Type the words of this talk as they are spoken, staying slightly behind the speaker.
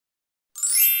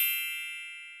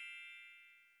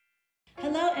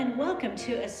Hello and welcome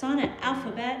to Asana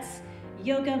Alphabet's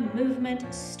Yoga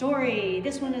Movement Story.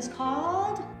 This one is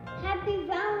called Happy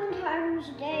Valentine's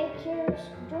Day,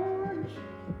 George.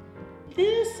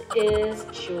 This is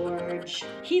George.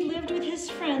 He lived with his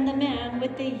friend, the man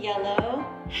with the yellow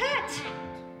hat.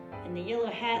 And the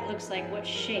yellow hat looks like what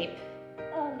shape?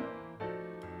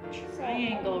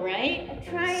 Triangle, right? A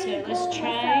triangle. So let's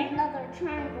try another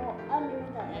triangle under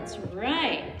the. That's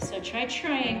right. So try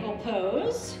triangle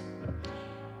pose.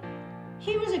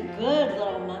 He was a good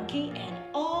little monkey and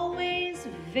always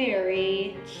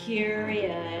very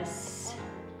curious.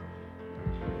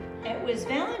 It was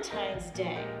Valentine's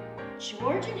Day.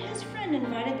 George and his friend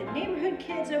invited the neighborhood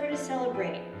kids over to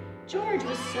celebrate. George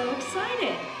was so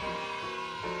excited.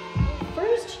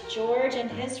 First, George and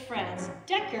his friends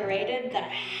decorated the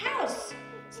house.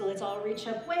 So let's all reach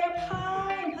up way up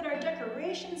high and put our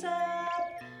decorations up.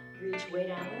 Reach way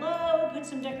down low, put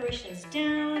some decorations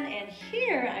down, and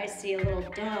here I see a little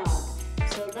dog.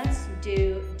 So let's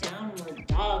do downward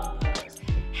dog pose.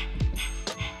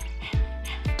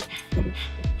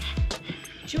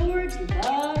 George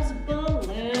loves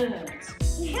balloons.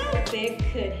 How big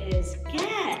could his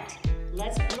get?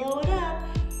 Let's blow it up.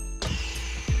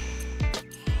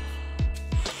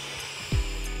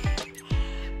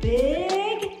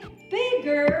 Big,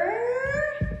 bigger.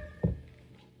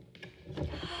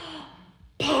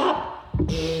 Pop!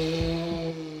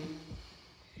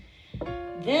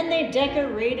 Then they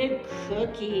decorated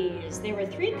cookies. There were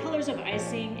 3 colors of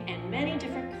icing and many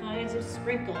different kinds of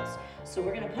sprinkles. So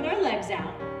we're gonna put our legs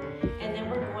out and then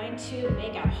we're going to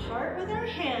make a heart with our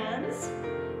hands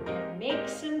and make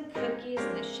some cookies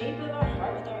in the shape of a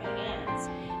heart with our hands.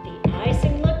 The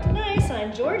icing looked nice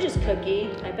on George's cookie.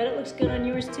 I bet it looks good on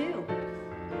yours too.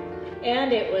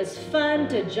 And it was fun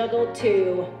to juggle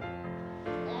too.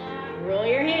 Roll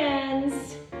your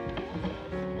hands.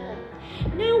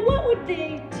 Now what would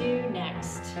they do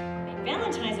next? Make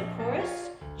Valentine's, of course.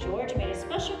 George made a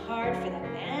special card for the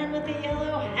man with the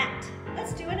yellow hat.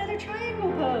 Let's do another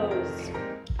triangle pose.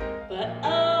 But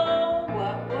oh,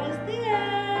 what was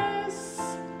this?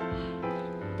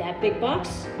 That big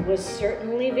box was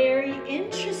certainly very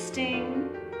interesting.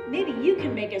 Maybe you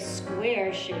can make a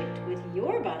square shaped with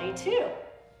your body too.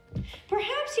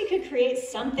 Perhaps you could create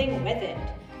something with it.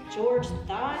 George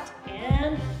thought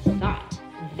and thought.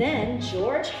 Then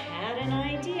George had an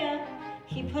idea.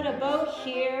 He put a bow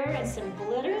here and some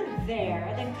glitter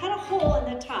there, then cut a hole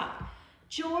in the top.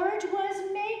 George was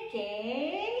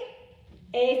making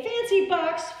a fancy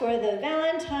box for the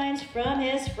Valentines from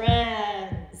his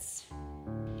friends.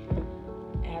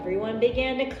 Everyone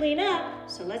began to clean up,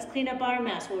 so let's clean up our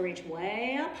mess. We'll reach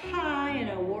way up high in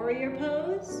a warrior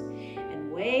pose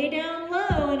and way down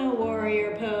low in a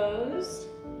warrior pose.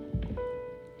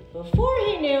 Before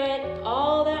he knew it,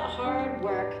 all that hard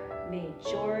work made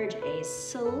George a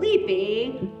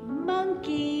sleepy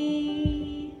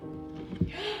monkey.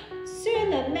 Soon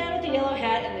the man with the yellow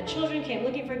hat and the children came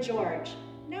looking for George.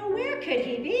 Now where could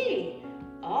he be?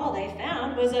 All they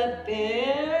found was a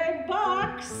big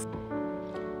box.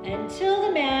 Until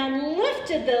the man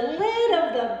lifted the lid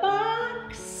of the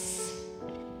box.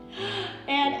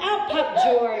 And out popped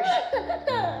George.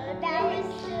 That was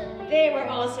silly. They were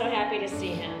all so happy to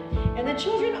see him. And the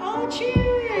children all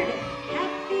cheered. Happy